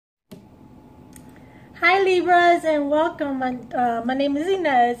Hi Libras and welcome. My name is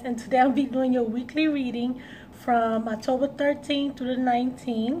Inez and today I'll be doing your weekly reading from October 13th to the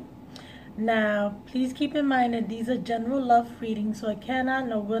 19th. Now, please keep in mind that these are general love readings, so it cannot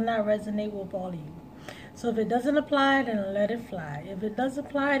nor will not resonate with all of you. So if it doesn't apply, then let it fly. If it does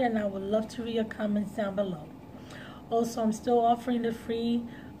apply, then I would love to read your comments down below. Also, I'm still offering the free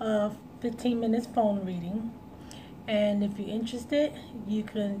 15 minutes phone reading. And if you're interested, you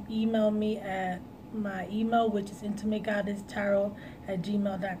can email me at my email, which is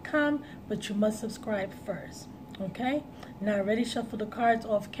intimategoddesstarot@gmail.com, but you must subscribe first. Okay? Now I already shuffled the cards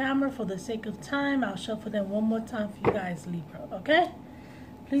off camera. For the sake of time, I'll shuffle them one more time for you guys, Libra. Okay?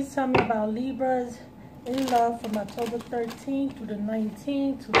 Please tell me about Libras in love from October 13th to the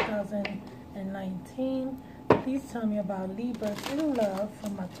 19th, 2019. Please tell me about Libras in love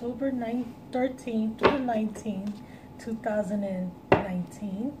from October 13th to the 19th,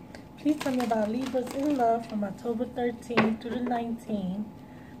 2019. Please tell me about Libras in love from October 13th to the 19th,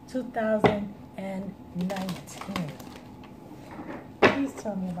 2019. Please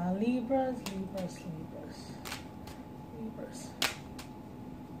tell me about Libras.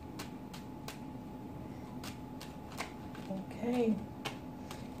 Okay,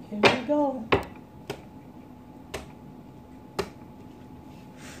 here we go.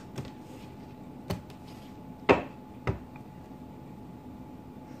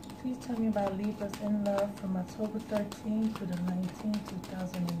 Please tell me about Libras in love from October 13th to the 19th,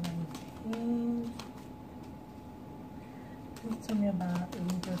 2019. Please tell me about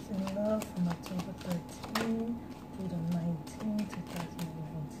Libras in love from October 13th to the 19th,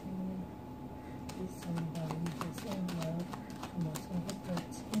 2019. Please tell me about Libras in love from October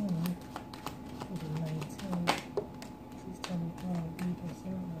 13th to the 19th. Please tell me about Libras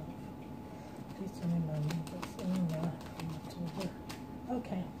in love. Please tell me about Libras in love from October.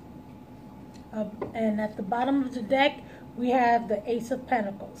 Okay. And at the bottom of the deck, we have the Ace of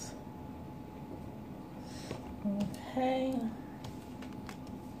Pentacles. Okay.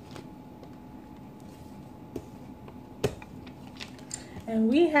 And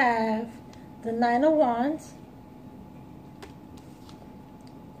we have the Nine of Wands,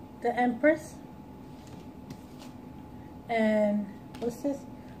 the Empress, and what's this?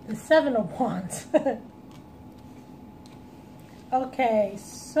 The Seven of Wands. Okay,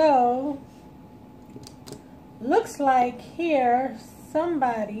 so looks like here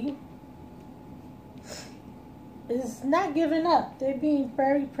somebody is not giving up. They're being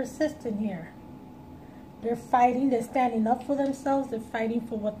very persistent here. They're fighting. They're standing up for themselves. They're fighting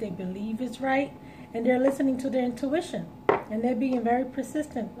for what they believe is right. And they're listening to their intuition. And they're being very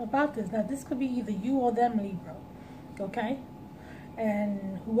persistent about this. Now, this could be either you or them, Libra. Okay?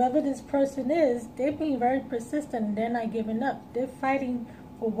 And whoever this person is, they're being very persistent and they're not giving up. They're fighting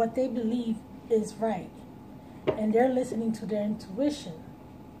for what they believe is right. And they're listening to their intuition.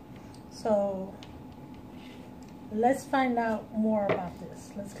 So let's find out more about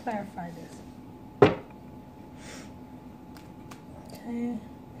this. Let's clarify this. Okay.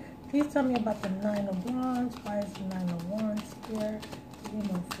 Please tell me about the Nine of Wands. Why is the Nine of Wands here? Give me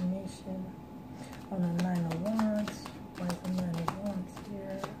more information on the Nine of Wands. Why is the Nine of Wands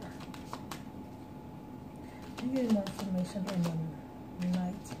here? Give me more information on the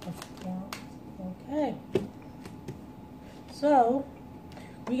Knight of Wands. Okay. So,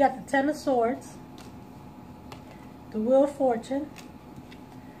 we got the Ten of Swords, the Wheel of Fortune,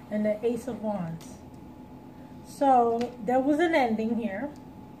 and the Ace of Wands. So, there was an ending here.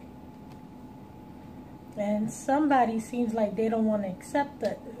 And somebody seems like they don't want to accept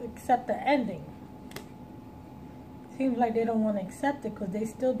the ending. Seems like they don't want to accept it because they're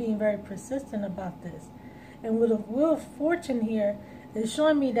still being very persistent about this. And with the Wheel of Fortune here, it's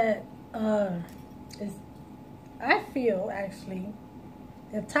showing me that I feel actually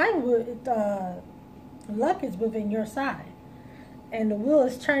that luck is within your side, and the wheel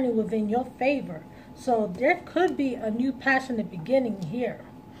is turning within your favor. So there could be a new passionate beginning here,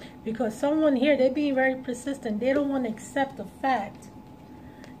 because someone here, they're being very persistent. They don't want to accept the fact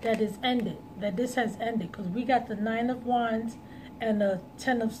that it's ended, that this has ended, because we got the Nine of Wands and the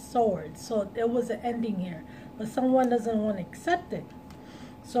Ten of Swords. So there was an ending here, but someone doesn't want to accept it.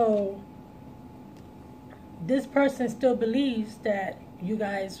 So this person still believes that you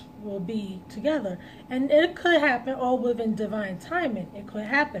guys will be together. And it could happen all within divine timing. It could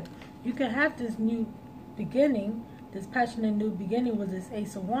happen. You could have this new beginning, this passionate new beginning with this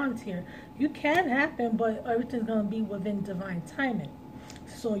Ace of Wands here. You can happen, but everything's going to be within divine timing.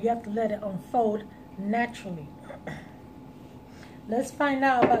 So you have to let it unfold naturally. Let's find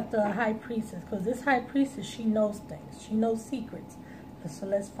out about the High Priestess, because this High Priestess, she knows things. She knows secrets. So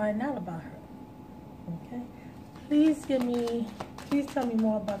let's find out about her. Okay. Please tell me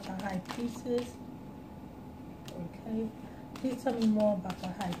more about the High Priestess. Okay. Please tell me more about the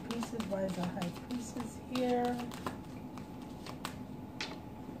High Priestess. Why is the High Priestess here?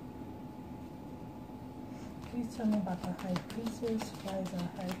 Please tell me about the High Priestess. Why is the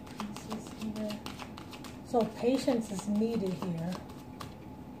High Priestess here? So patience is needed here.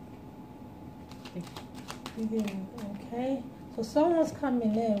 Okay. So someone's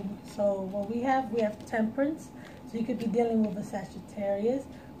coming in. So what we have Temperance. So you could be dealing with a Sagittarius.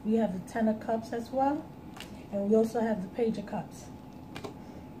 We have the Ten of Cups as well. And we also have the Page of Cups.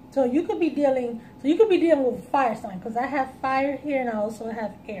 So you could be dealing with a fire sign, because I have fire here and I also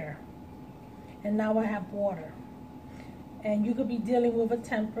have air. And now I have water. And you could be dealing with a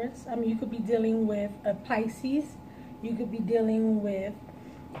Temperance. I mean, you could be dealing with a Pisces. You could be dealing with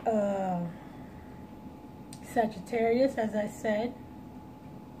Sagittarius, as I said.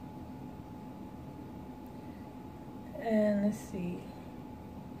 And let's see.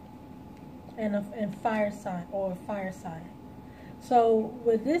 And fire sign, or fire sign. So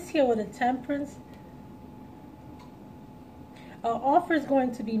with this here, with a Temperance, an offer is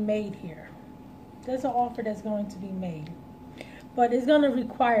going to be made here. There's an offer that's going to be made. But it's going to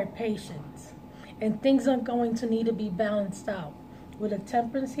require patience. And things are going to need to be balanced out. With a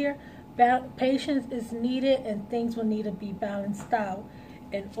Temperance here, patience is needed, and things will need to be balanced out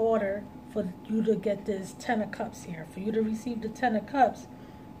in order for you to get this Ten of Cups here. For you to receive the Ten of Cups,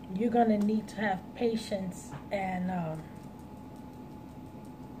 you're going to need to have patience, and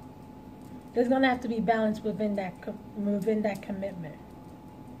there's going to have to be balance within that commitment.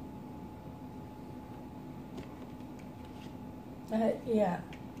 Yeah,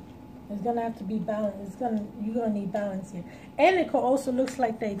 it's going to have to be balance. You're going to need balance here, and it could also looks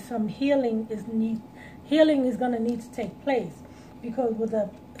like that some healing is going to need to take place, because with the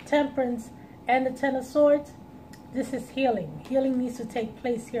Temperance and the Ten of Swords, this is healing. Healing needs to take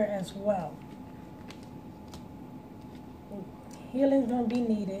place here as well. Healing is going to be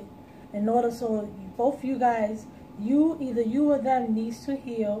needed in order, so both you guys, either you or them needs to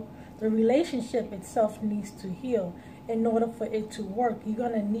heal. The relationship itself needs to heal in order for it to work. You're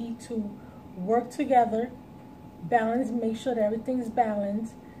going to need to work together, balance, make sure that everything's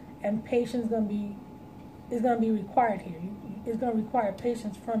balanced, and patience is going to be required here. It's going to require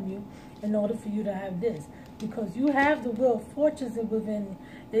patience from you in order for you to have this. Because you have the Wheel of Fortune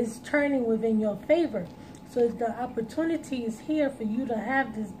is turning within your favor. So the opportunity is here for you to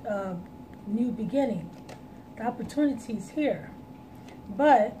have this new beginning. The opportunity is here.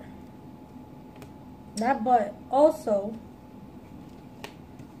 Also,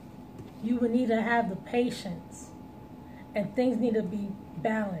 you will need to have the patience. And things need to be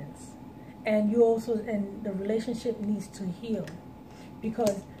balanced. And the relationship needs to heal.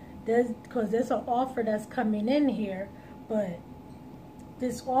 Because there's an offer that's coming in here, but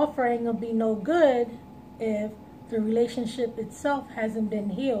this offer ain't gonna be no good if the relationship itself hasn't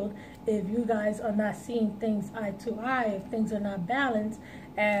been healed, if you guys are not seeing things eye to eye, if things are not balanced,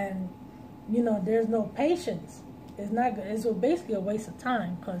 and there's no patience. It's not good. It's basically a waste of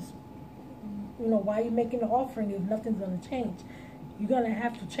time, because why are you making the offering if nothing's gonna change? You're gonna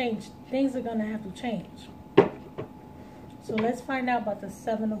have to change. Things are gonna have to change. So let's find out about the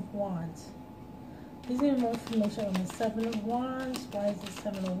Seven of Wands. Please give me more information on the Seven of Wands. Why is the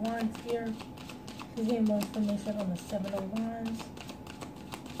Seven of Wands here? Please give me more information on the Seven of Wands.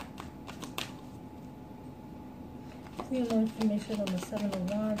 Please give me more information on the Seven of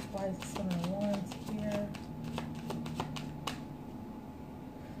Wands. Why is the Seven of Wands here?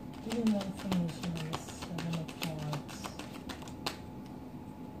 Please give me more information on the Seven of Wands.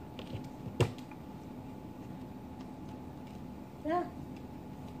 Yeah.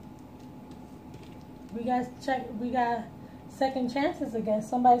 We got second chances again.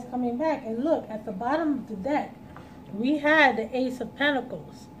 Somebody's coming back. And look, at the bottom of the deck, we had the Ace of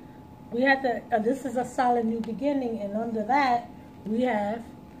Pentacles. We had this is a solid new beginning, and under that, we have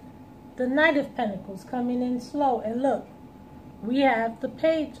the Knight of Pentacles coming in slow. And look, we have the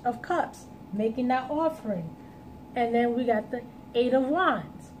Page of Cups making that offering. And then we got the Eight of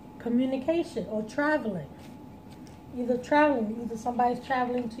Wands, communication or traveling. Either somebody's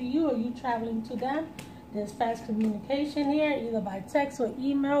traveling to you or you traveling to them. There's fast communication here, either by text or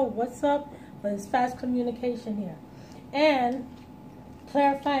email, WhatsApp, but it's fast communication here. And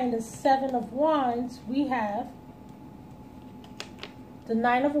clarifying the Seven of Wands, we have the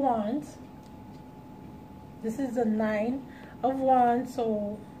Nine of Wands. This is the Nine of Wands.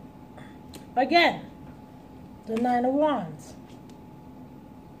 So again, the Nine of Wands.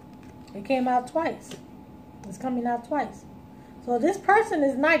 It came out twice. It's coming out twice. So this person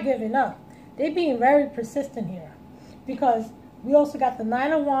is not giving up. They're being very persistent here, because we also got the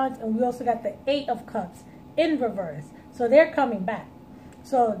Nine of Wands and we also got the Eight of Cups in reverse. So they're coming back.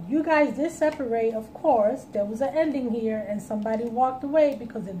 So you guys did separate, of course. There was an ending here and somebody walked away,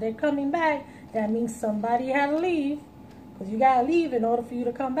 because if they're coming back, that means somebody had to leave. Because you got to leave in order for you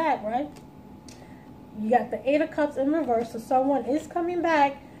to come back, right? You got the Eight of Cups in reverse, so someone is coming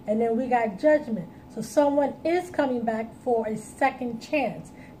back. And then we got Judgment. So someone is coming back for a second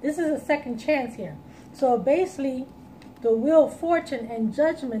chance. This is a second chance here. So basically, the Wheel of Fortune and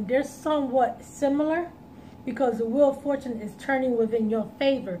Judgment, they're somewhat similar, because the Wheel of Fortune is turning within your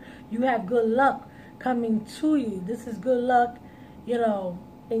favor. You have good luck coming to you. This is good luck, you know,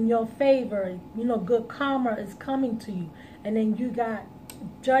 in your favor. You know, good karma is coming to you. And then you got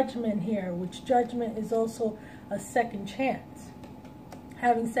Judgment here, which Judgment is also a second chance,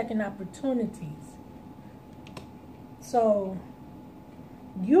 having second opportunities. So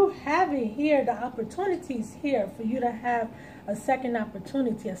you have it here, the opportunities here for you to have a second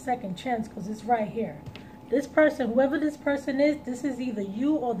opportunity, a second chance, because it's right here. This person, whoever this person is, this is either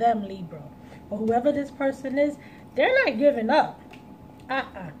you or them, Libra. But whoever this person is, they're not giving up.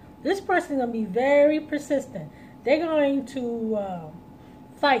 This person is going to be very persistent. They're going to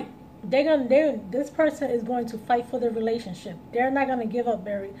fight. This person is going to fight for the relationship. They're not going to give up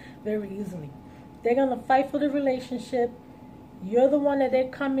very, very easily. They're going to fight for the relationship. You're the one that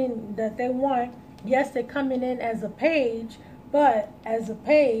they want. Yes, they're coming in as a page, but as a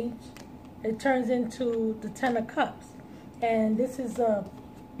page, it turns into the Ten of Cups. And this is a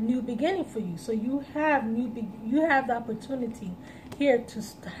new beginning for you. So you have the opportunity here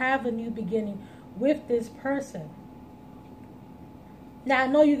to have a new beginning with this person. Now, I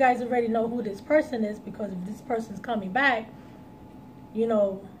know you guys already know who this person is, because if this person's coming back, you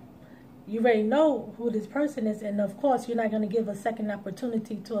know, you already know who this person is. And of course, you're not going to give a second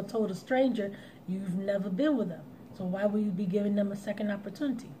opportunity to a total stranger. You've never been with them. So why would you be giving them a second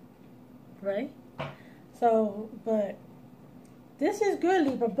opportunity? Right? So, but this is good,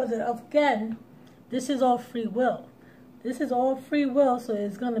 Libra. But again, this is all free will. This is all free will. So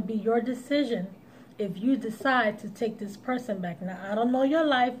it's going to be your decision if you decide to take this person back. Now, I don't know your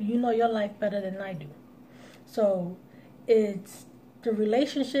life. You know your life better than I do. So it's the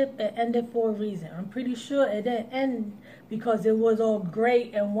relationship that ended for a reason. I'm pretty sure it didn't end because it was all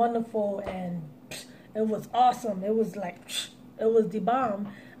great and wonderful and it was awesome. It was like, it was the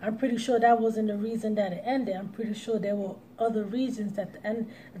bomb. I'm pretty sure that wasn't the reason that it ended. I'm pretty sure there were other reasons that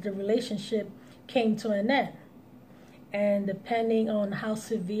the relationship came to an end. And depending on how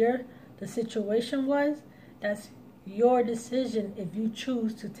severe the situation was, that's your decision if you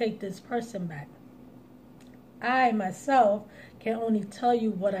choose to take this person back. I myself can only tell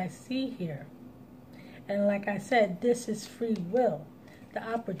you what I see here. And like I said, this is free will. The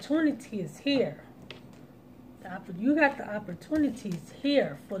opportunity is here. You got the opportunities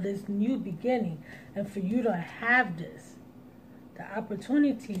here for this new beginning and for you to have this. The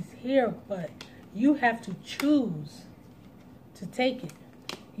opportunities here, but you have to choose to take it.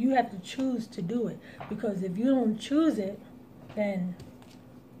 You have to choose to do it. Because if you don't choose it, then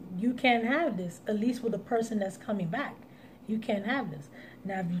you can't have this, at least with the person that's coming back. You can't have this.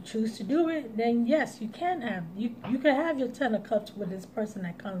 Now, if you choose to do it, then yes, you can have. You can have your Ten of Cups with this person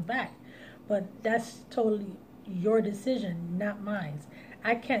that comes back. But that's totally your decision, not mine.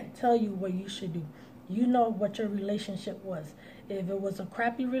 I can't tell you what you should do. You know what your relationship was. If it was a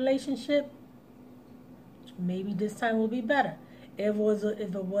crappy relationship, maybe this time will be better. If it was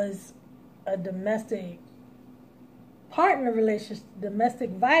a domestic partner relationship, domestic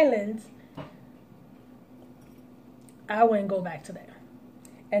violence, I wouldn't go back to that.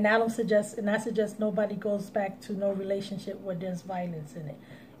 And I suggest nobody goes back to no relationship where there's violence in it.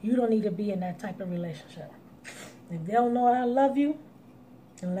 You don't need to be in that type of relationship. If they don't know I love you,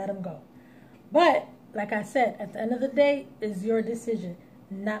 then let them go. But like I said, at the end of the day, it's your decision,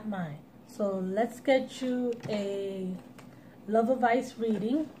 not mine. So let's get you a love advice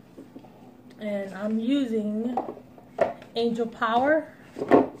reading. And I'm using Angel Power.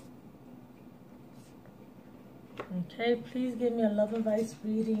 Okay, please give me a love advice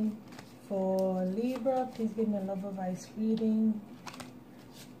reading for Libra. Please give me a love advice reading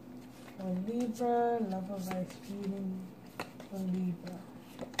for Libra. Love advice reading for Libra.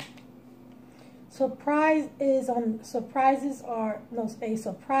 A surprise is on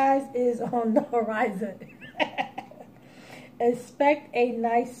the horizon. Expect a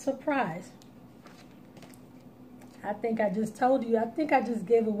nice surprise. I think I just told you. I think I just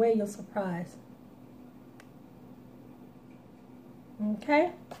gave away your surprise.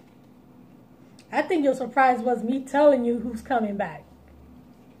 Okay? I think your surprise was me telling you who's coming back.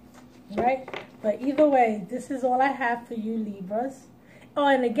 right? But either way, this is all I have for you, Libras. Oh,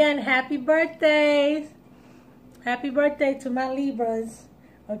 and again, happy birthdays. Happy birthday to my Libras,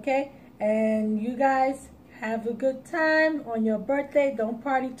 okay? And you guys have a good time on your birthday. Don't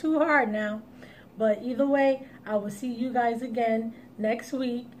party too hard now. But either way, I will see you guys again next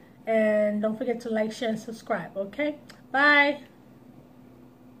week. And don't forget to like, share, and subscribe, okay? Bye.